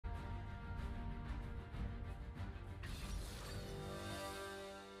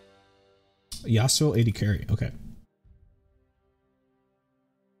Yasuo 80 carry. Okay.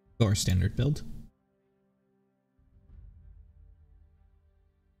 Go our standard build.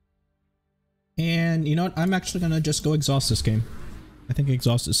 And you know what? I'm actually gonna just go exhaust this game. I think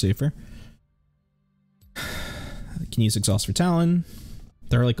exhaust is safer. I can use exhaust for Talon.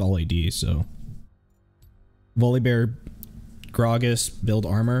 They're like all AD, so Volibear, Gragas, build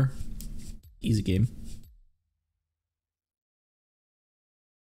armor. Easy game.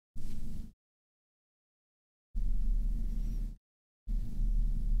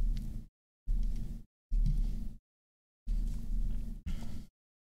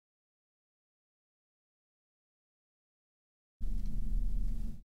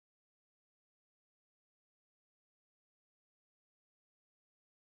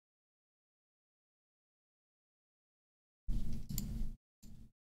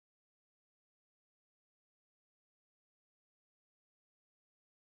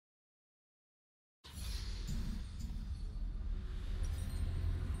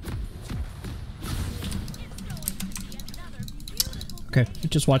 Okay,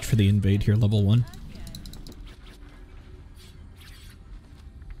 just watch for the invade here, level 1.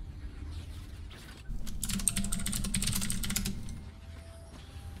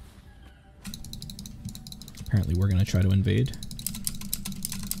 Apparently we're gonna try to invade.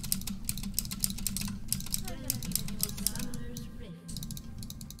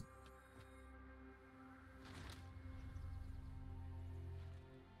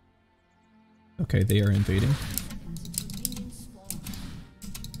 Okay, they are invading.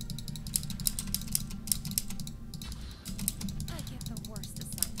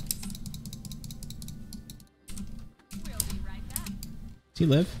 Does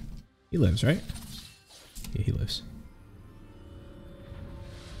he live? He lives, right? Yeah, he lives.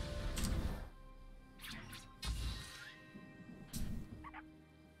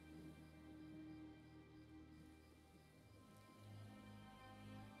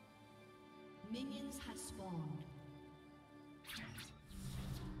 Minions have spawned.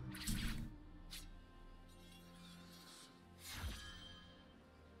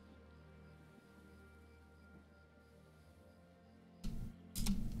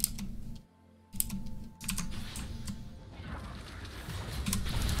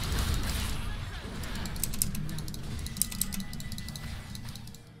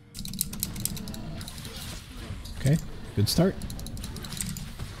 Okay, good start.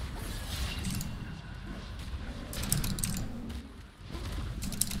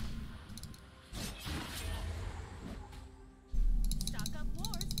 Stock up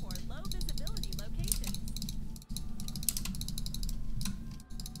wards for low visibility locations.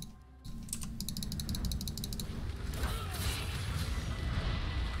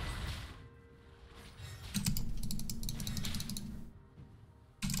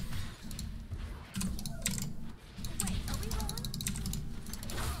 Wait, are we rolling?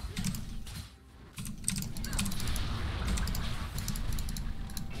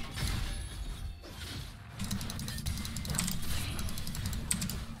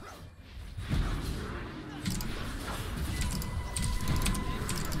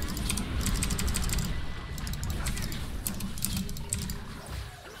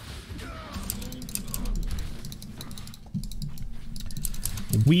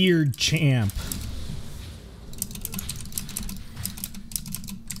 Weird champ.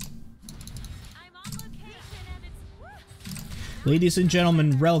 I'm on location and it's Ladies and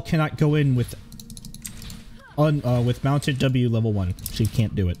gentlemen, Rell cannot go in with with mounted W level 1. She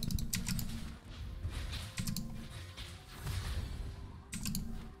can't do it.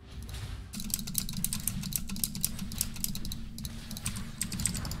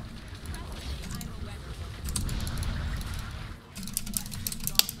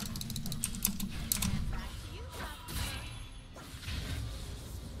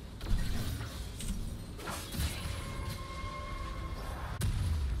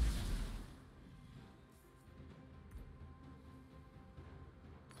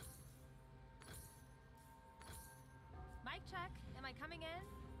 mic check. Am I coming in?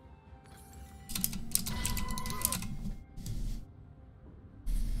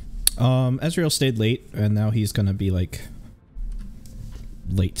 Ezreal stayed late, and now he's gonna be like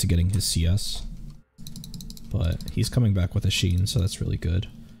late to getting his CS. But he's coming back with a Sheen, so that's really good.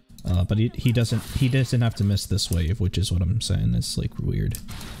 But he doesn't have to miss this wave, which is what I'm saying is like weird.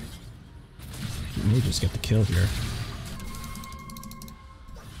 He may just get the kill here.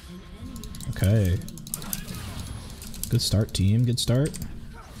 Okay. Good start, team. Good start.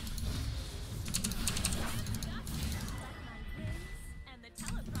 And the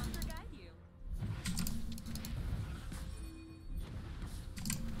teleprompter guide you.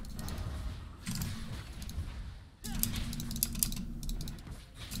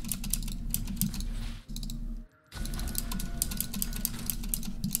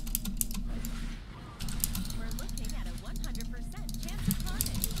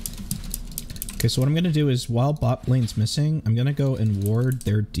 Okay, so what I'm gonna do is while bot lane's missing, I'm gonna go and ward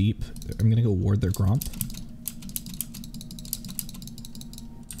their deep. I'm gonna go ward their Gromp.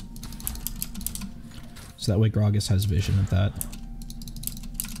 So that way Gragas has vision of that.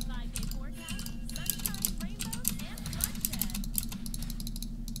 5-day forecast, sunshine, rainbows, and bloodshed.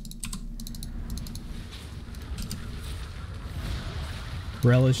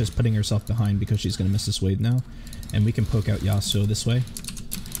 Rell is just putting herself behind because she's gonna miss this wave now. And we can poke out Yasuo this way.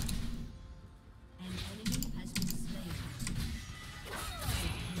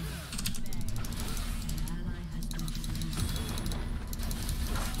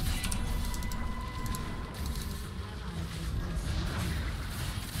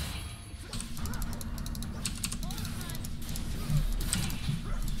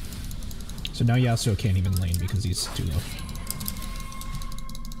 So now Yasuo can't even lane because he's too low.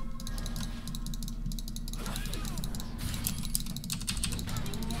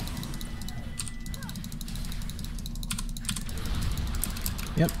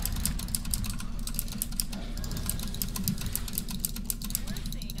 Yep.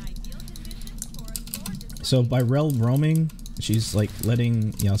 So by Rell roaming, she's like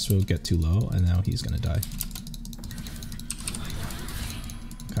letting Yasuo get too low, and now he's gonna die.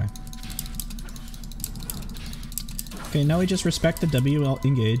 Okay. Okay, now we just respect the W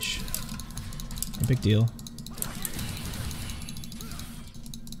engage. No big deal.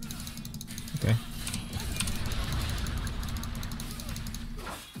 Okay.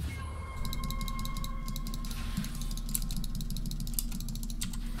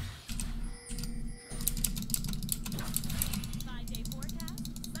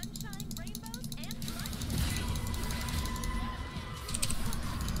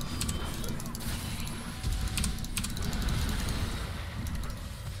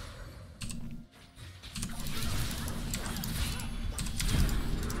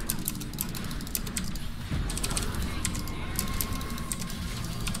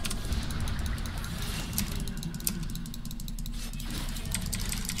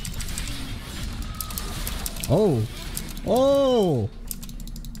 Oh! Oh!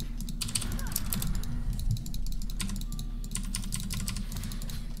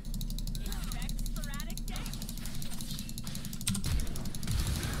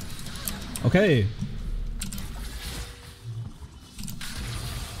 Okay.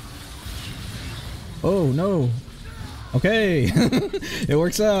 Oh no. Okay. It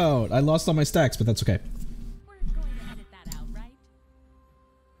works out. I lost all my stacks, but that's okay. We're going to edit that out, right?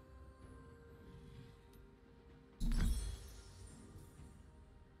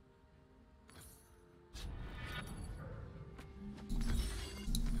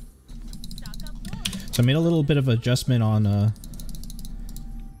 So I made a little bit of adjustment on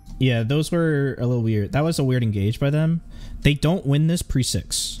yeah, those were a little weird. That was a weird engage by them. They don't win this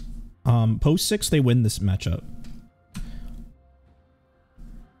pre-6. Post-6 they win this matchup.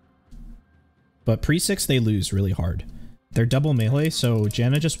 But pre-6 they lose really hard. They're double melee, so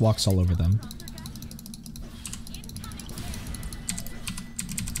Janna just walks all over them.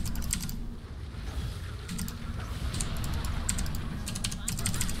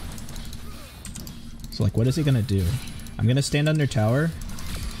 So like, what is he gonna do? I'm gonna stand under tower.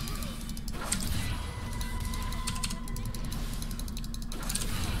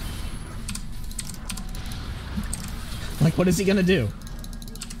 Like, what is he gonna do?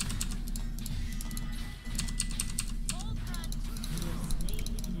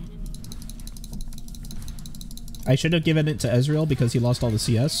 I should have given it to Ezreal because he lost all the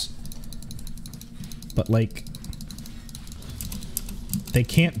CS. But like, they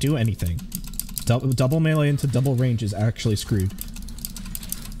can't do anything. Double melee into double range is actually screwed.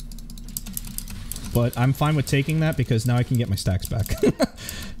 But I'm fine with taking that because now I can get my stacks back.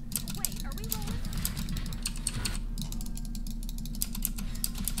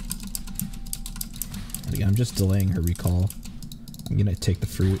 Again, I'm just delaying her recall. I'm gonna take the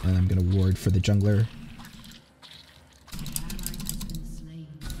fruit and I'm gonna ward for the jungler.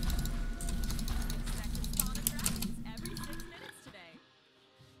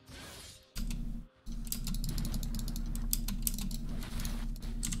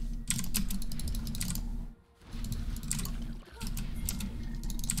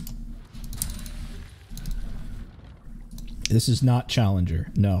 This is not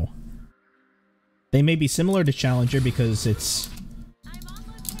Challenger, no. They may be similar to Challenger because it's,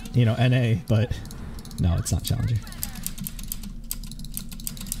 you know, NA, but no, it's not Challenger.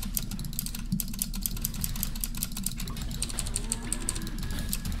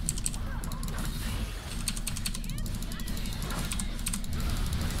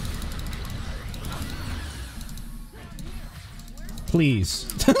 Please.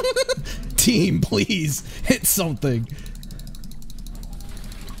 Team, please hit something.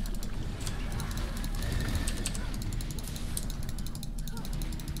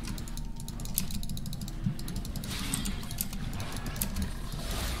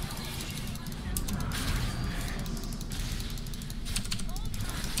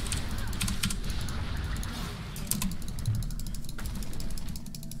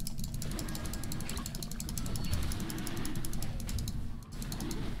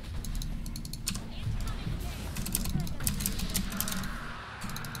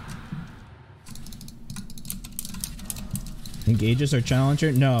 Engages are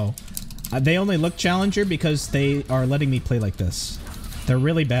challenger? No. They only look challenger because they are letting me play like this. They're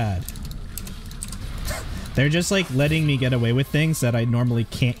really bad. They're just like letting me get away with things that I normally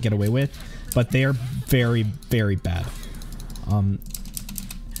can't get away with, but they are very, very bad.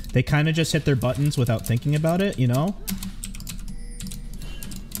 They kind of just hit their buttons without thinking about it, you know?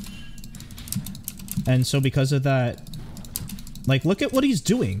 And so because of that, like, look at what he's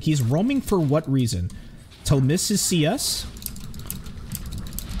doing. He's roaming for what reason? To miss his CS?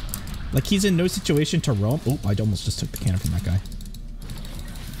 Like, he's in no situation to roam. Oh, I almost just took the cannon from that guy.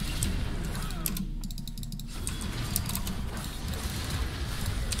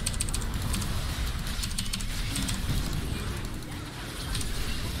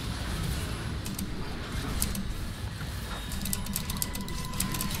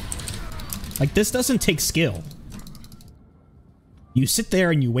 Like, this doesn't take skill. You sit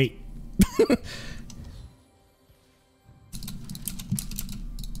there and you wait.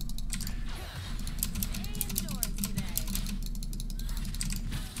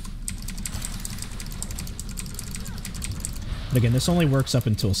 But again, this only works up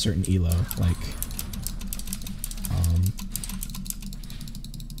until a certain elo, like,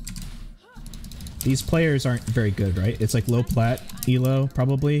 these players aren't very good, right? It's like low plat elo,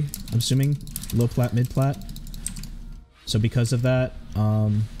 probably, I'm assuming. Low plat, mid plat. So because of that,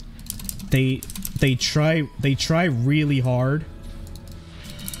 they try really hard.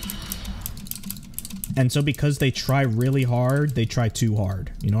 And so because they try really hard, they try too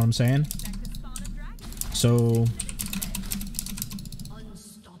hard. You know what I'm saying? So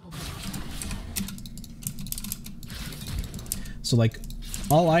like,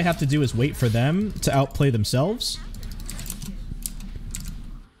 all I have to do is wait for them to outplay themselves.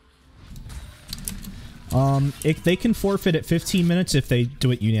 If they can forfeit at 15 minutes if they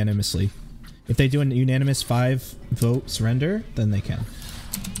do it unanimously. If they do a unanimous 5-vote surrender, then they can.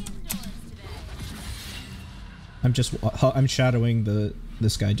 I'm shadowing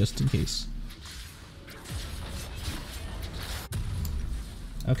this guy just in case.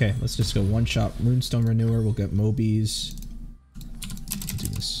 Okay, let's just go one shot Moonstone Renewer. We'll get Mobies. Do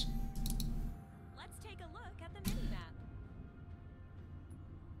this. Let's take a look at the minimap.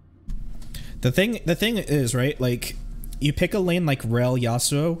 The thing is, right, like, you pick a lane like Rell,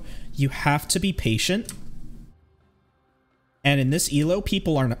 Yasuo, you have to be patient. And in this elo,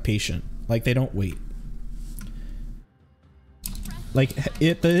 people are not patient. Like, they don't wait. Like,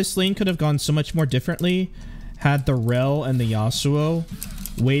 this lane could have gone so much more differently had the Rell and the Yasuo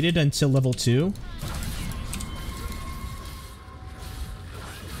waited until level 2.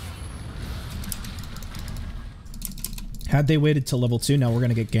 Had they waited till level 2, now we're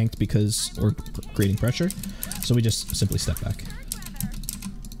gonna get ganked because we're creating pressure. So we just simply step back.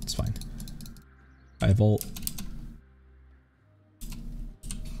 It's fine. I volt.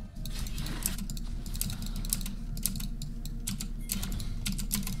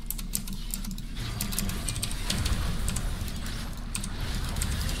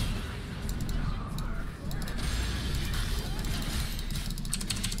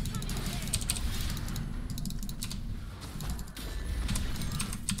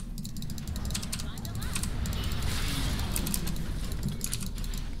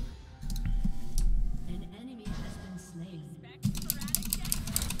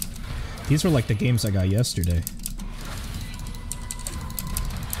 These were like the games I got yesterday.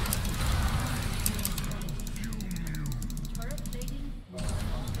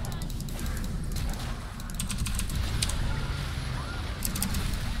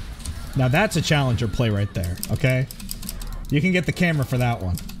 Now that's a challenger play right there, okay? You can get the camera for that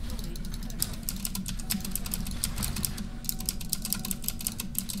one.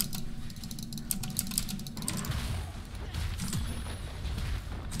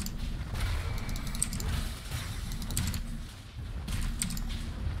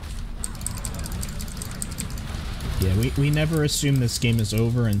 We never assume this game is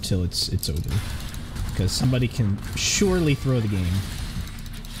over until it's over. Because somebody can surely throw the game.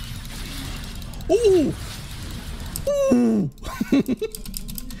 Ooh! Ooh!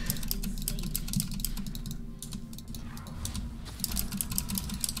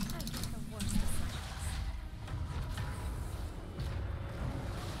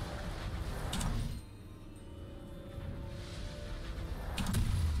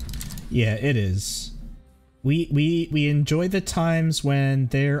 Yeah, it is. We enjoy the times when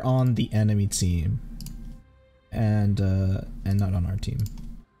they're on the enemy team and not on our team.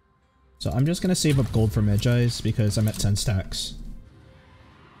 So I'm just gonna save up gold for Magi's because I'm at 10 stacks.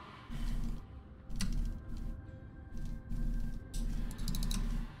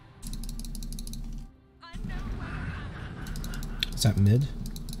 Is that mid?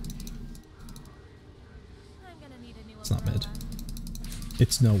 It's not mid.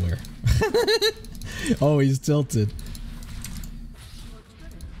 It's nowhere. Oh, he's tilted.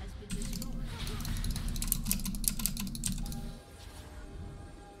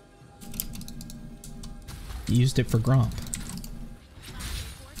 He used it for Gromp.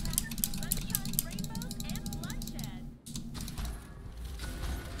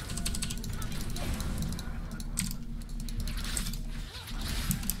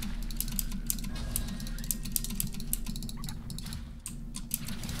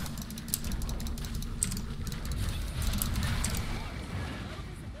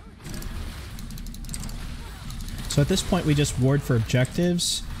 So at this point we just ward for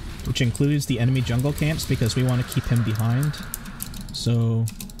objectives, which includes the enemy jungle camps because we want to keep him behind. So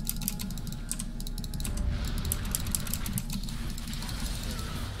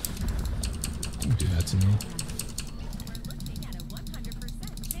don't do that to me.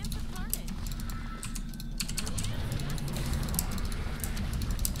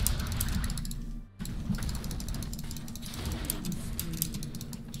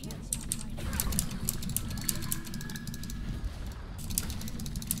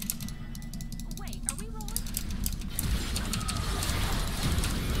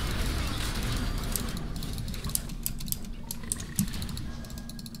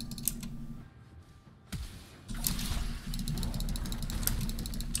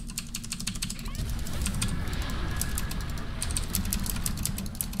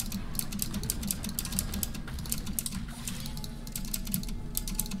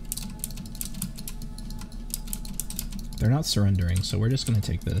 They're not surrendering, so we're just gonna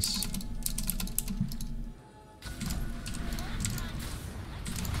take this.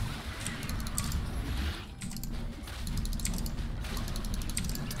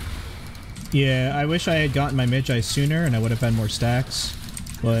 Yeah, I wish I had gotten my Magi sooner and I would have had more stacks,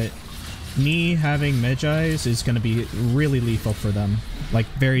 but me having Magi's is gonna be really lethal for them. Like,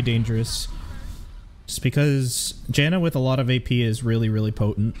 very dangerous. Just because Janna with a lot of AP is really, really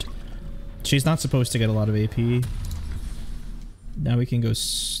potent. She's not supposed to get a lot of AP. Now we can go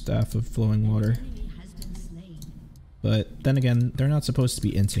Staff of Flowing Water. But then again, they're not supposed to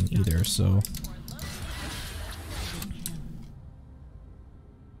be inting either, so...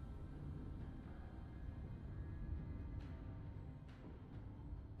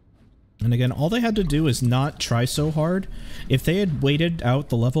 And again, all they had to do is not try so hard. If they had waited out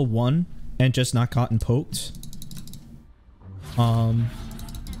the level 1 and just not gotten poked,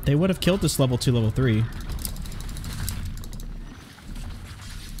 they would have killed this level 2, level 3.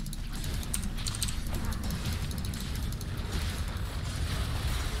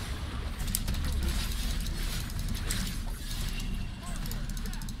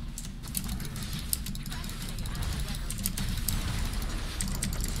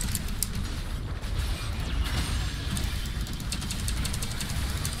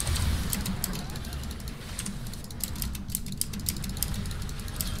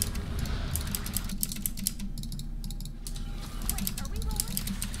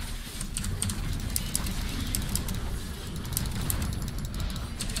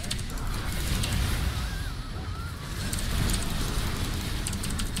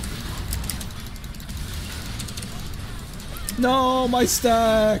 No, my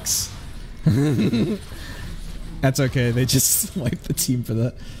stacks! That's okay, they just wiped the team for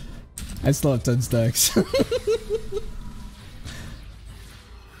that. I still have 10 stacks. Oh,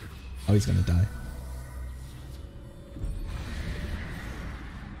 he's gonna die.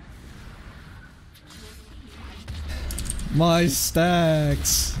 My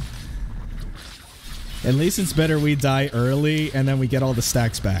stacks! At least it's better we die early and then we get all the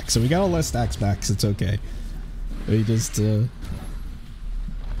stacks back. So we got all the stacks back, so it's okay. We just,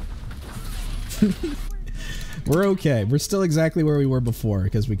 we're okay. We're still exactly where we were before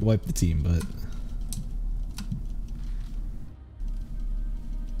because we wiped the team, but...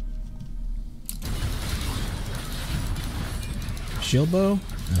 Shield bow?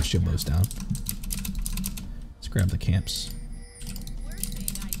 No, shield bow's down. Let's grab the camps.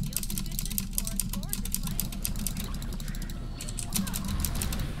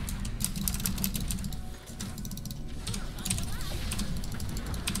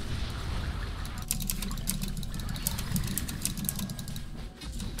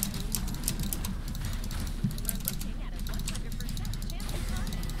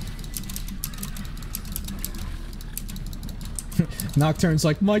 Nocturne's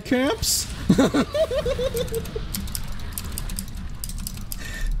like, my camps?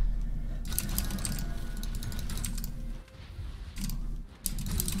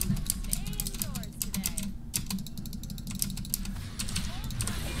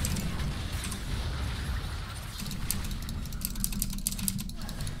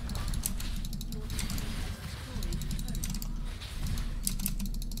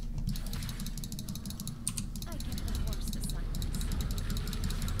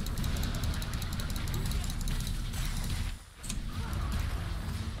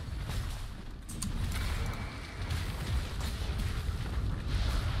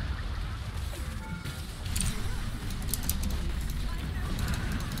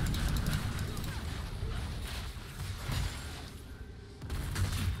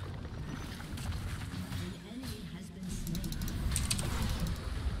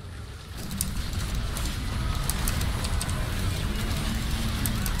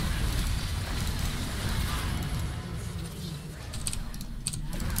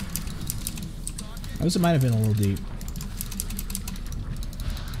 It might have been a little deep.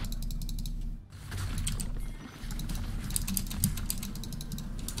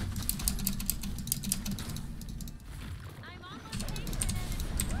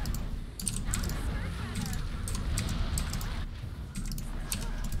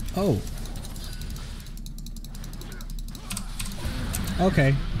 Oh.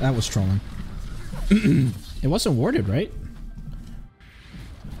 Okay, that was trolling. It wasn't warded, right?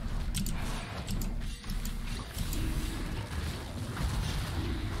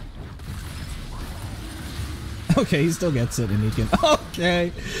 Okay, he still gets it and he can...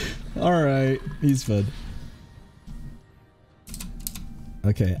 Okay! Alright, he's fun.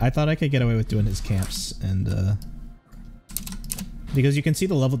 Okay, I thought I could get away with doing his camps and because you can see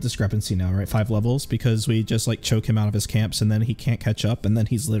the level discrepancy now, right? 5 levels, because we just like choke him out of his camps and then he can't catch up and then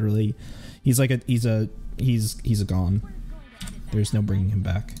he's literally... He's a gone. There's no bringing him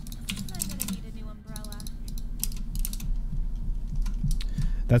back.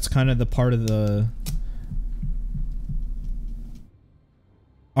 That's kind of the part of the...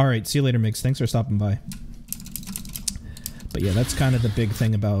 Alright, see you later, Migs. Thanks for stopping by. But yeah, that's kind of the big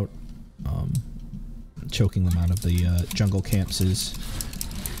thing about choking them out of the jungle camps is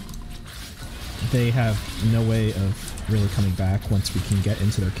they have no way of really coming back once we can get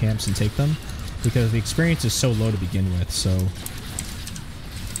into their camps and take them, because the experience is so low to begin with, so...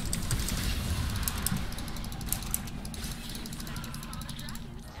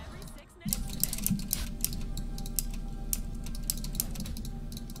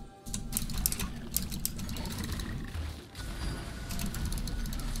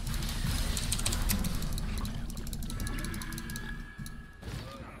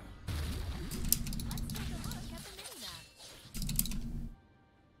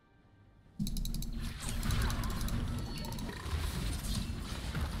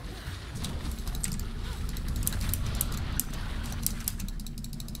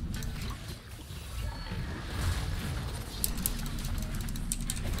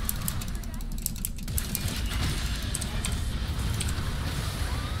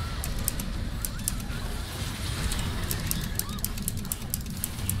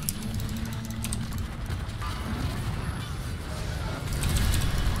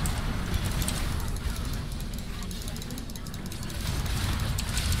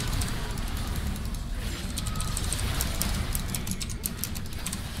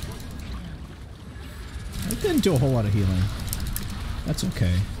 Didn't do a whole lot of healing. That's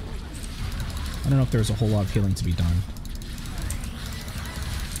okay. I don't know if there's a whole lot of healing to be done.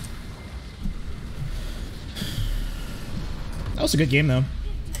 That was a good game though.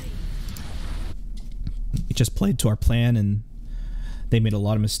 We just played to our plan and they made a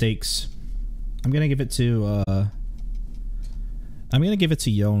lot of mistakes. I'm gonna give it to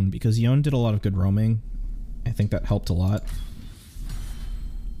Yon, because Yon did a lot of good roaming. I think that helped a lot.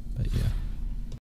 But yeah.